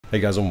Hey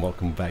guys, and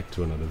welcome back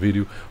to another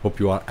video. Hope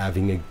you are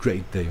having a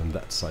great day on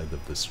that side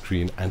of the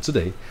screen. And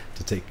today,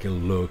 to take a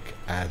look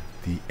at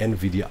the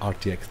Nvidia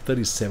RTX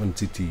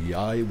 3070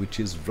 Ti, which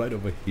is right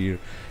over here,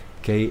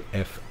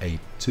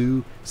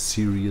 KFA2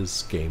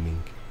 Serious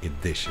Gaming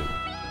Edition.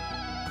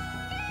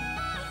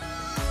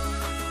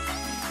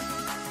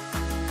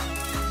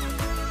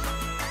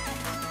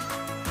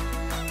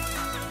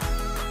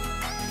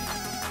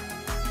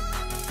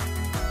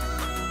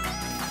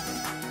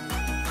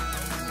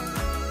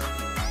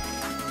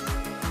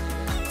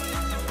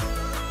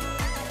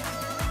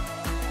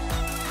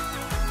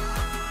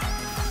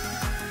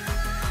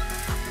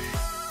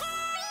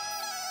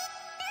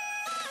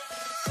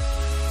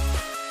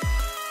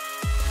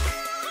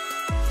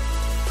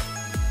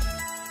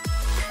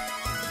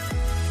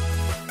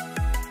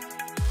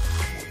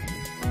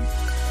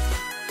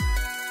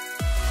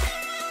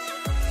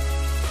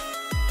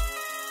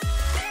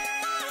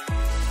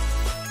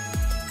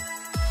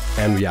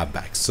 And we are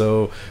back.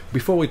 So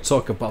before we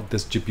talk about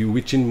this GPU,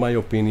 which in my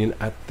opinion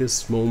at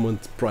this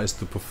moment price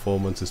to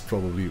performance is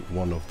probably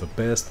one of the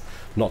best,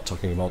 not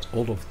talking about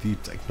all of the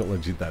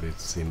technology that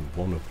is in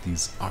one of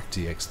these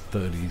RTX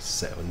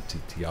 3070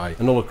 Ti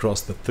and all across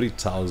the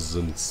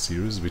 3000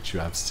 series, which you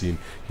have seen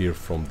here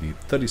from the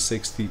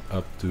 3060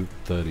 up to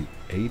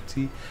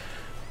 3080.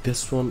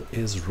 This one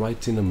is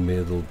right in the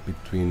middle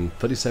between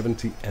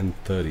 3070 and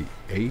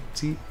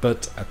 3080,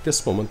 but at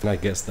this moment I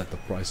guess that the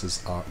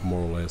prices are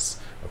more or less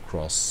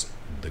across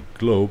the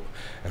globe,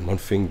 and one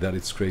thing that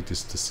it's great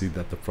is to see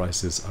that the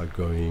prices are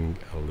going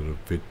a little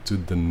bit to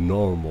the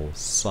normal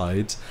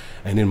side.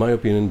 And in my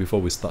opinion, before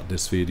we start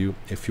this video,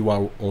 if you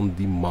are on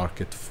the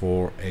market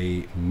for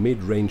a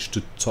mid-range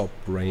to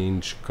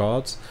top-range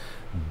cards,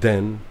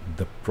 then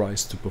the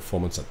price to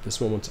performance at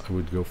this moment I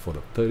would go for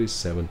the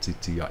 3070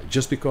 Ti,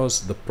 just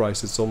because the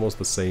price is almost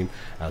the same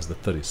as the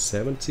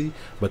 3070,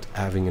 but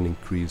having an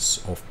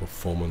increase of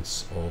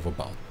performance of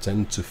about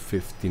 10 to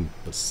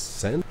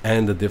 15%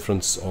 and a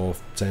difference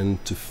of 10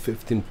 to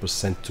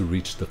 15% to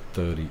reach the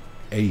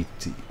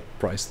 3080.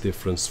 Price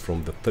difference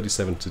from the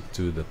 3070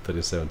 to the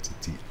 3070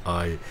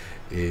 Ti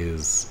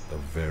is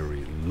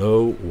very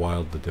low,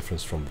 while the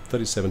difference from the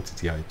 3070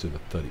 Ti to the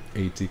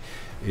 3080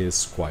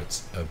 is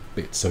quite a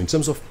bit. So in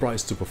terms of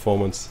price to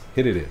performance,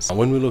 here it is.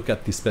 When we look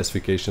at the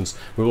specifications,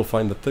 we will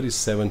find the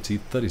 3070,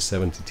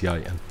 3070 Ti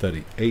and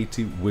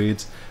 3080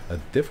 with a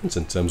difference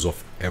in terms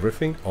of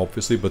everything,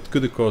 obviously, but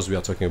good because we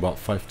are talking about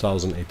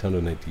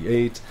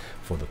 5,888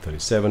 for the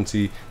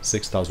 3070,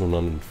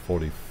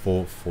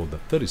 6,144 for the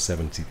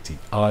 3070 Ti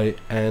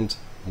and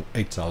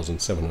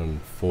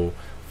 8,704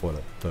 for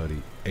the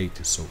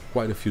 3080. So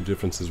quite a few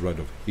differences right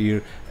over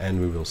here, and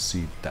we will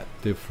see that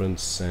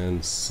difference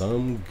and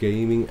some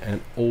gaming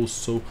and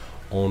also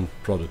on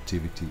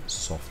productivity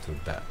software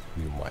that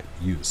we might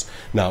use.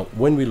 Now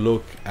when we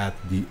look at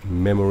the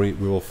memory,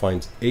 we will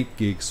find 8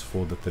 gigs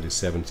for the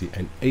 3070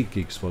 and 8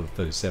 gigs for the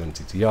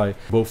 3070 Ti,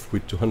 both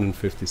with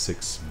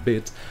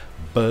 256-bit,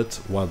 but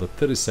while the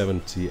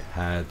 3070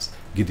 had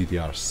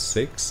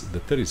GDDR6, the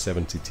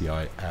 3070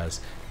 Ti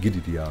has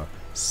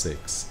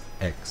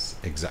GDDR6X,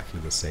 exactly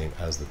the same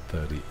as the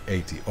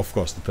 3080. Of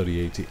course, the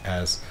 3080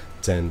 has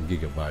 10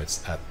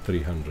 gigabytes at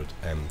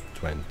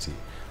 320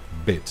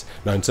 bit.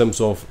 Now in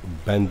terms of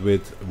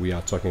bandwidth, we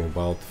are talking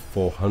about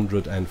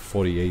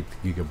 448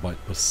 gigabyte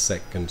per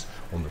second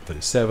on the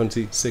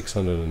 3070,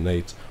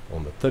 608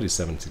 on the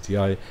 3070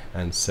 Ti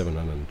and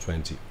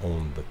 720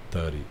 on the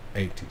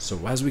 3080.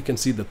 So as we can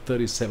see, the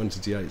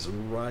 3070 Ti is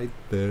right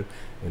there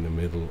in the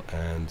middle,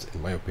 and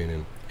in my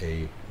opinion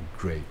a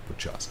great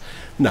purchase.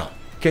 Now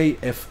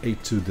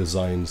KFA2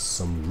 designs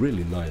some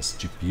really nice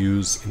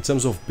GPUs. In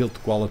terms of build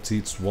quality,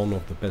 it's one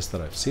of the best that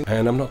I've seen.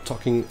 And I'm not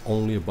talking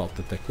only about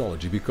the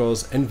technology,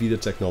 because Nvidia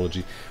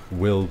technology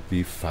will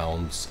be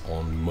found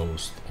on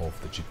most of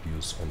the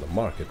GPUs on the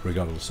market,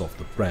 regardless of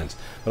the brand.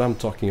 But I'm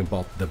talking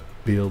about the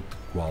build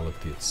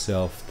quality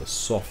itself, the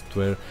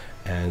software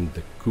and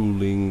the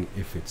cooling,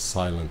 if it's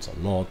silent or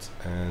not.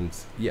 And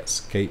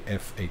yes,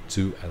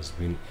 KFA2 has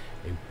been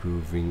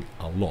improving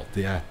a lot.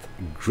 They had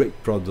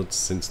great products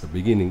since the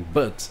beginning,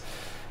 but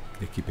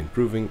they keep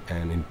improving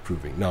and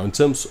improving. Now in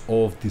terms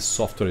of the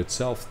software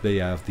itself, they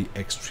have the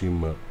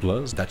Extreme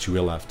Plus that you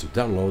will have to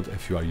download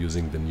if you are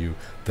using the new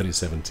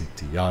 3070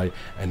 Ti,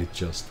 and it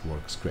just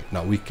works great.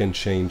 Now we can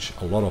change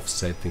a lot of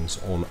settings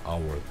on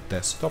our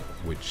desktop,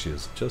 which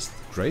is just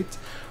great,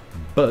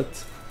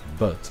 but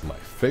my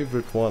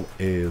favorite one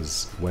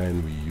is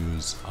when we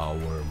use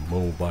our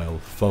mobile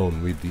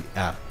phone with the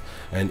app.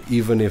 And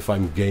even if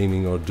I'm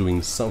gaming or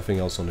doing something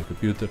else on the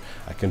computer,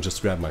 I can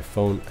just grab my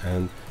phone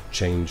and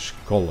change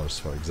colors.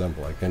 For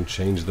example, I can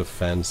change the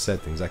fan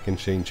settings, I can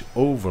change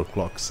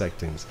overclock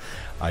settings.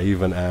 I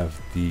even have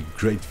the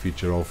great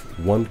feature of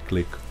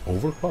one-click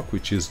overclock,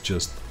 which is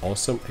just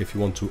awesome if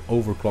you want to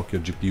overclock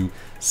your GPU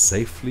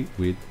safely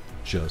with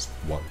just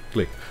one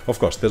click. Of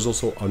course, there's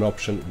also an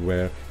option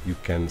where you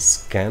can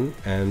scan,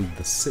 and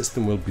the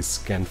system will be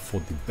scanned for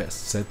the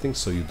best settings,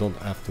 so you don't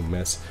have to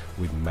mess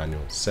with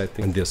manual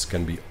settings, and this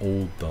can be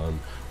all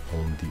done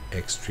on the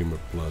Extreme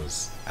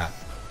Plus app.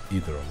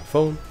 either on the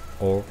phone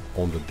or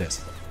on the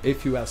desktop.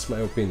 If you ask my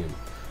opinion,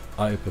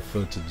 I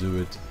prefer to do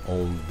it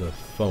on the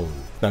phone.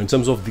 Now, in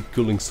terms of the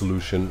cooling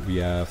solution, we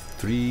have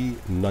three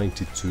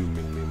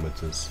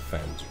 92mm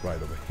fans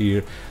right over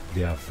here.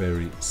 They are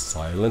very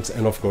silent,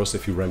 and of course,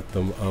 if you ramp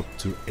them up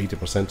to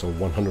 80% or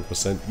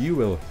 100%, you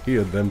will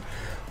hear them,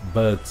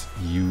 but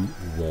you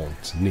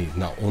won't need.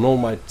 Now, on all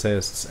my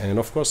tests, and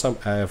of course I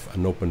have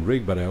an open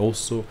rig, but I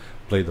also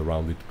played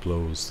around with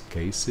closed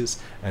cases,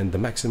 and the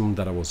maximum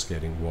that I was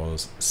getting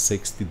was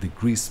 60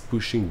 degrees,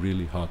 pushing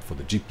really hard for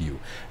the GPU,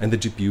 and the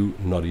GPU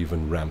not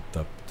even ramped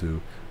up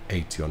to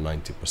 80 or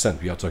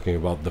 90%. We are talking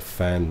about the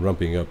fan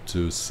ramping up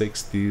to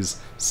 60s,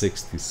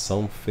 60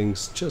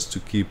 somethings, just to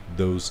keep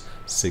those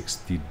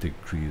 60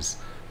 degrees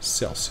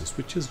Celsius,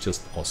 which is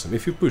just awesome.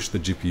 If you push the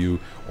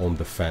GPU on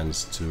the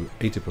fans to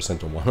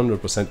 80% or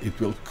 100%, it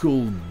will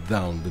cool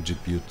down the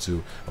GPU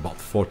to about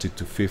 40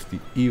 to 50,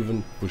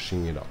 even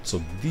pushing it up.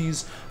 So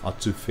these are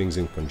two things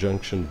in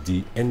conjunction: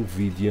 the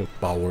Nvidia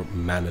power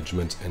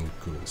management and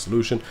cooling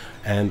solution,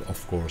 and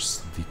of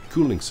course the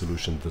cooling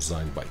solution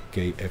designed by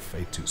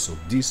KFA2. So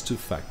these two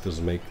factors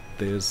make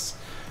this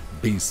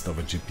beast of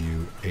a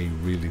GPU a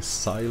really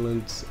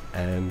silent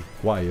and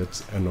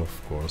quiet, and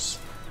of course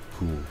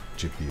cool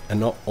GPU, and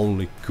not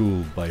only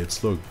cool by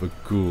its look, but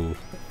cool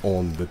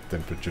on the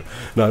temperature.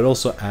 Now, it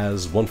also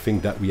has one thing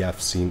that we have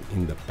seen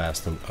in the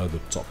past on other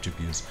top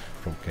GPUs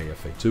from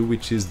KFA2,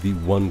 which is the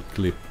one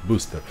clip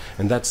booster,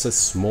 and that's a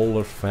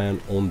smaller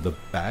fan on the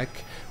back,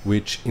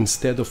 which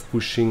instead of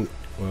pushing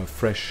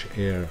fresh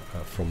air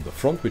from the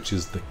front, which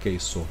is the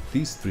case of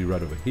these three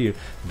right over here,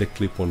 the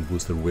clip-on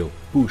booster will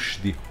push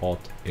the hot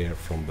air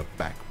from the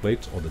back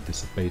plate or the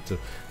dissipator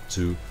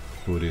to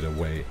put it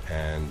away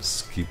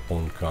and keep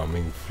on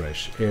coming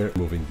fresh air,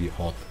 moving the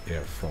hot air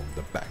from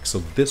the back. So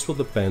this will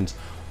depend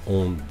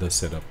on the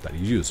setup that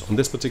you use. On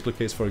this particular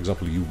case, for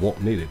example, you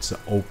won't need it. It's an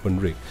open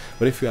rig.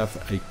 But if you have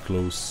a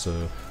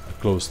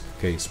closed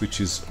case, which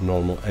is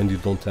normal, and you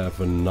don't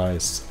have a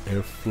nice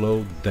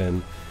airflow,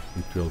 then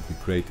it will be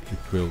great.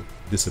 It will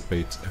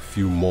dissipate a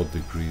few more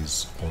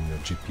degrees on your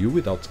GPU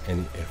without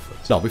any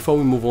effort. Now, before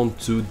we move on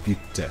to the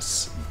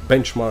tests,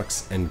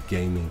 benchmarks and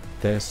gaming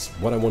tests,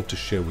 what I want to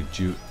share with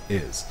you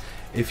is,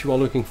 if you are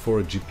looking for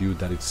a GPU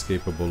that is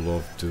capable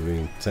of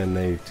doing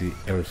 1080,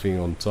 everything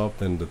on top,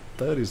 then the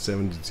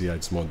 3070 Ti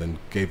is more than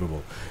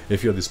capable.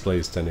 If your display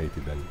is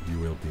 1080, then you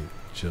will be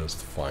just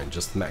fine.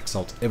 Just max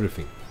out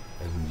everything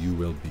and you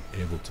will be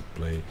able to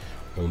play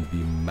on the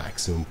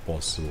maximum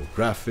possible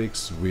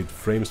graphics with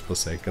frames per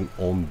second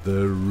on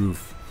the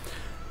roof.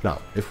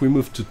 Now, if we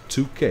move to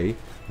 2K,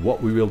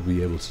 what we will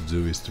be able to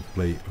do is to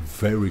play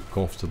very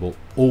comfortable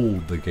all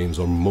the games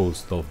or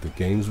most of the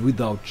games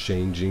without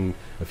changing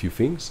a few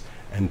things,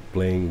 and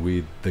playing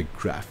with the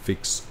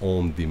graphics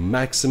on the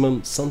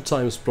maximum.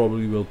 Sometimes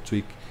probably will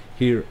tweak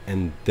here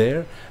and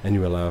there, and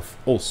you will have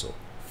also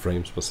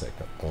frames per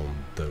second on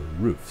the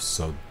roof.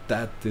 So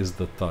that is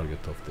the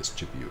target of this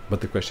GPU.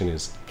 But the question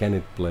is, can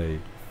it play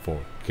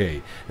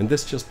 4K? And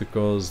that's just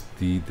because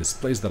the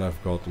displays that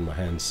I've got in my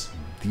hands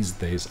these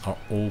days are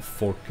all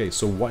 4K,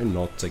 so why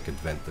not take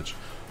advantage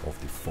of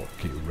the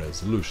 4K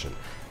resolution?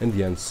 And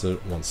the answer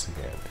once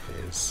again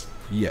is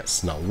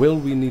yes. Now, will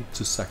we need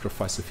to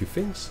sacrifice a few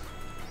things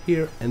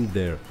here and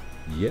there?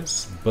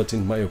 Yes, but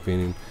in my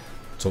opinion,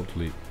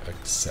 totally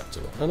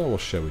acceptable, and I will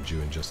share with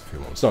you in just a few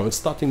moments. Now,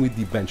 starting with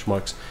the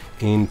benchmarks,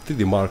 in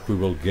 3D Mark we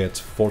will get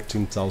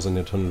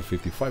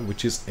 14,855,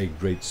 which is a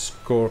great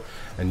score,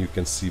 and you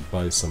can see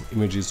by some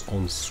images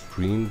on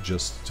screen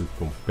just to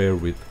compare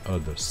with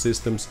other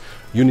systems.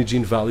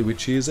 Unigine Valley,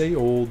 which is a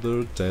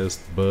older test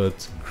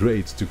but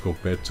great to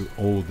compare to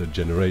older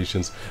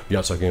generations, we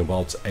are talking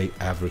about a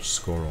average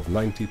score of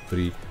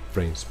 93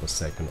 frames per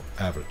second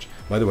of average.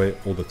 By the way,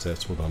 all the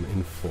tests were done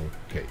in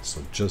 4K,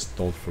 so just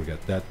don't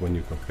forget that when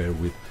you compare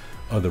with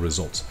other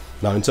results.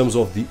 Now, in terms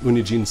of the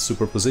Unigine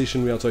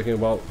superposition, we are talking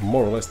about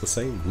more or less the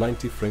same,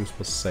 90 frames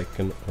per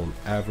second on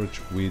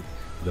average with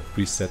the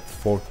preset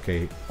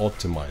 4K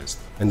optimized.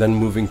 And then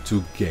moving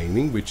to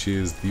gaming, which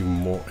is the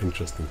more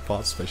interesting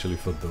part, especially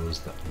for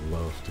those that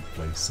love to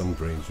play some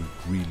games with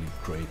really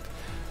great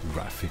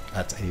graphic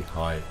at a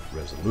high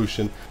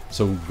resolution.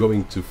 So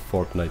going to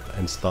Fortnite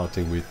and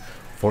starting with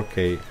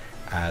 4K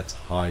at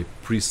high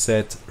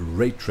preset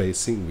ray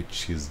tracing,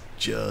 which is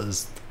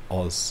just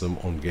awesome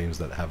on games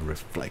that have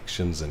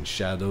reflections and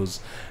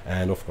shadows,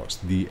 and of course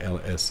the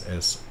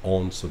LSS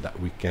on, so that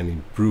we can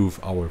improve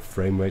our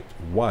frame rate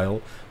while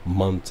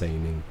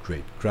maintaining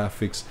great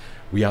graphics.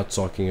 We are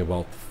talking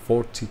about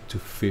 40 to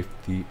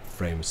 50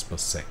 frames per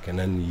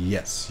second, and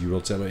yes, you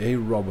will tell me, hey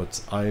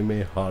Robert, I'm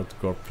a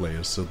hardcore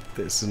player, so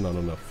this is not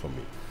enough for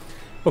me.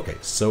 Okay,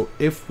 so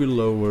if we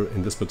lower,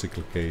 in this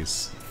particular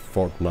case,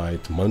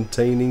 Fortnite,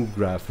 maintaining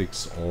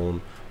graphics on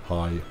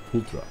high,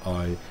 ultra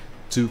high,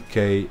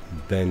 2K,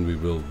 then we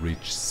will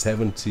reach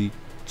 70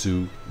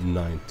 to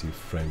 90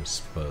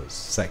 frames per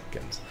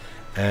second.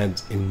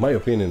 And in my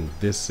opinion,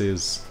 this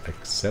is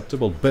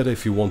acceptable, but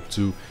if you want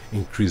to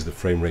increase the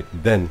frame rate,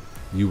 then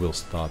you will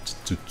start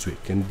to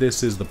tweak. And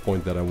this is the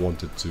point that I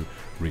wanted to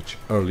reach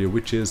earlier,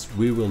 which is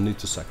we will need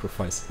to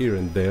sacrifice here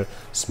and there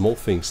small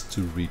things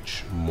to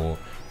reach more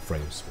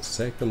frames per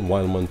second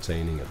while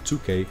maintaining a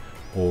 2K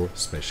or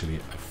especially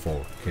a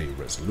 4K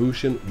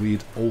resolution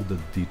with all the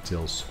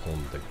details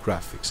on the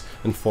graphics,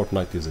 and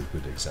Fortnite is a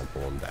good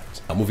example on that.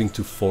 Now moving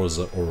to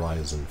Forza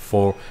Horizon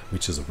 4,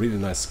 which is a really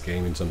nice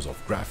game in terms of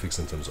graphics,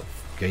 in terms of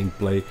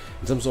gameplay,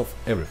 in terms of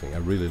everything. I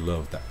really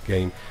love that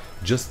game.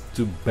 Just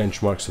to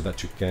benchmark so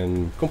that you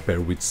can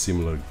compare with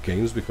similar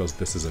games, because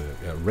this is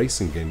a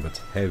racing game but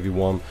heavy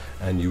one,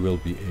 and you will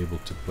be able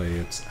to play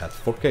it at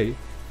 4K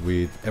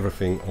with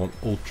everything on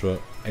ultra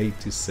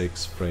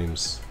 86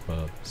 frames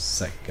per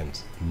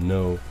second.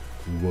 No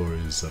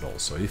worries at all.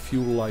 So if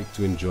you like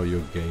to enjoy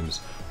your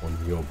games on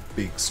your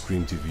big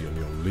screen TV on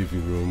your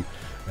living room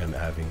and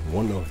having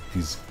one of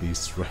these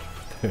beasts right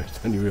there,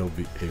 then you will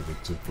be able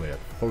to play at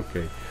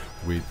 4K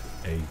with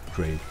a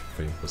great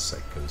frame per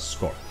second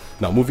score.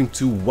 Now moving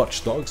to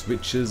Watch Dogs,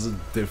 which is a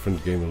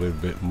different game, a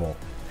little bit more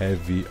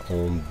heavy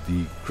on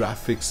the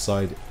graphics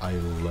side. I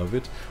love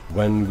it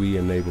when we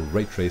enable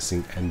ray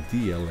tracing and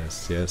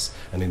DLSS,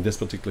 and in this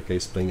particular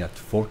case playing at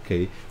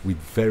 4K with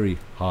very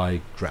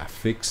high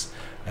graphics,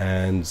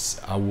 and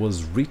I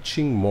was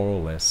reaching more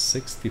or less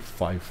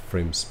 65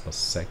 frames per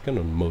second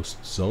on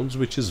most zones,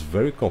 which is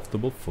very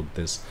comfortable for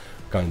this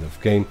kind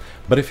of game.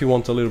 But if you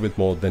want a little bit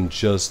more, then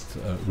just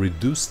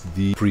reduce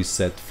the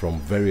preset from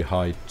very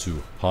high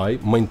to high,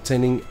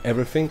 maintaining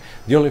everything.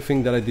 The only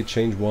thing that I did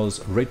change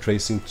was ray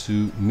tracing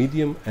to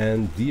medium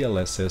and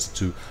DLSS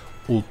to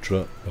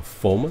ultra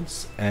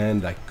performance,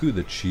 and I could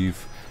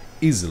achieve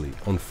easily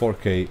on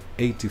 4K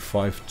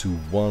 85 to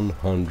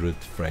 100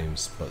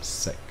 frames per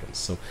second.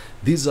 So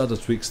these are the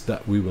tweaks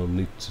that we will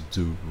need to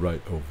do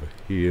right over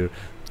here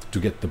to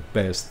get the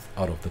best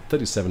out of the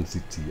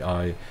 3070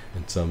 Ti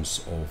in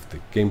terms of the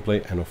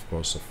gameplay, and of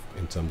course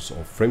in terms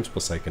of frames per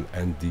second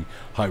and the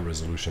high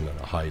resolution and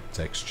high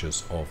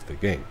textures of the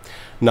game.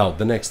 Now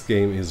the next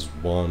game is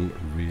one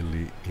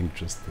really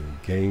interesting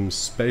game,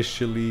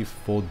 especially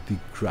for the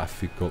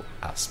graphical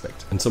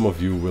aspect, and some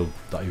of you will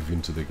dive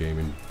into the game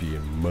and be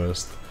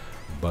immersed,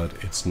 but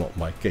it's not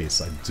my case.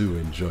 I do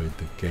enjoy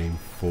the game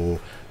for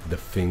the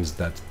things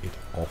that it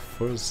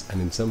offers, and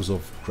in terms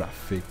of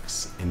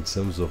graphics, in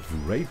terms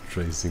of ray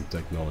tracing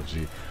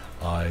technology,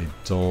 I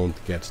don't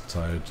get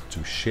tired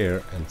to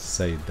share and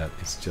say that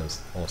it's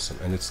just awesome,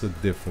 and it's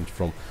different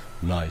from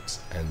night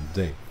and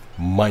day.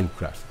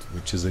 Minecraft,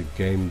 which is a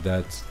game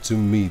that to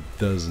me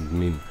doesn't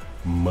mean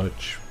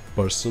much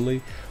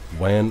personally,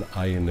 when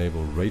I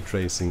enable ray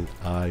tracing,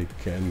 I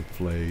can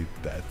play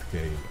that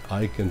game.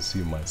 I can see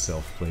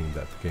myself playing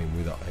that game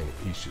without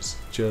any issues.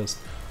 Just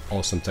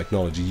awesome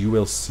technology. You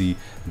will see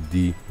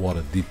the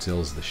water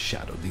details, the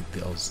shadow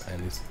details,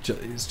 and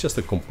it's just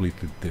a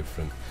completely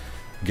different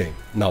game.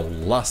 Now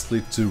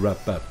lastly, to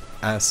wrap up,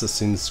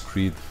 Assassin's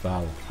Creed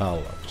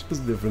Valhalla, which is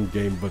a different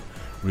game but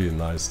really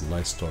nice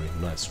story,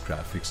 nice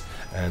graphics,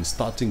 and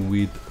starting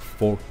with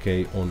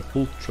 4K on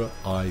ultra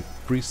high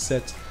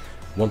preset.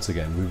 Once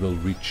again, we will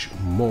reach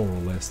more or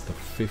less the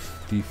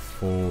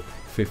 54,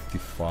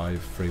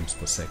 55 frames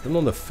per second,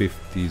 on the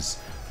 50s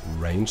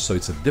range. So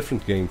it's a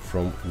different game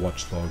from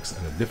Watch Dogs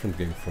and a different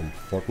game from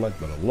Fortnite,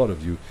 but a lot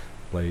of you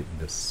play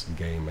this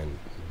game, and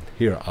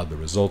here are the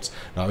results.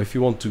 Now if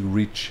you want to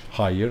reach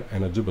higher,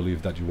 and I do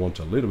believe that you want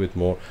a little bit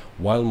more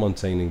while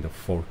maintaining the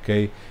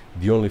 4K,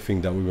 the only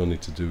thing that we will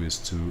need to do is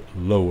to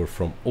lower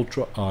from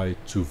ultra high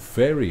to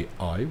very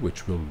high,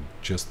 which will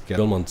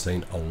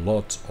maintain a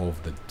lot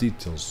of the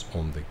details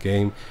on the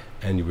game,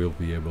 and you will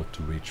be able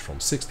to reach from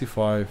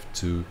 65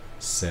 to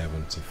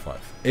 75.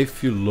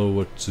 If you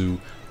lower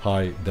to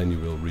high, then you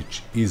will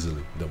reach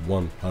easily the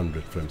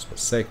 100 frames per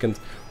second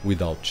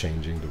without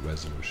changing the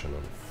resolution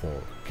on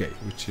 4K,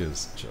 which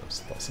is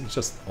just awesome. It's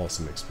just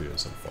awesome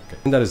experience on 4K.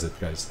 And that is it,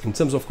 guys. In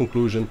terms of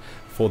conclusion,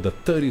 for the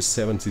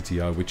 3070 Ti,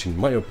 which in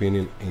my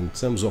opinion, in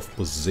terms of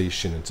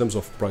position, in terms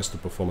of price to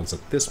performance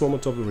at this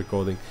moment of the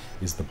recording,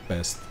 is the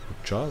best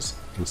purchase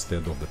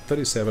instead of the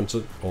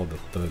 3070 or the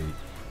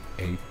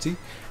 3080.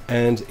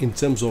 And in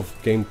terms of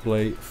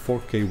gameplay,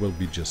 4K will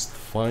be just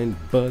fine,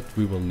 but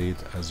we will need,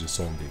 as you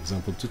saw in the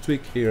example, to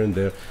tweak here and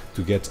there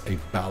to get a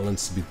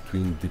balance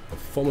between the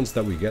performance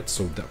that we get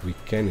so that we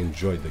can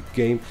enjoy the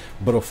game,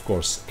 but of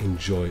course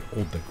enjoy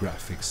all the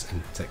graphics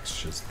and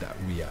textures that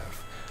we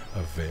have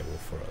available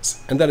for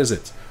us. And that is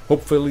it.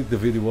 Hopefully the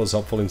video was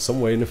helpful in some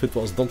way, and if it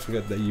was, don't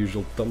forget the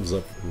usual thumbs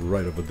up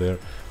right over there.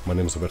 My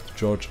name is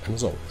Roberto, and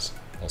as always,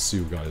 I'll see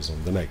you guys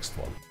on the next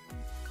one.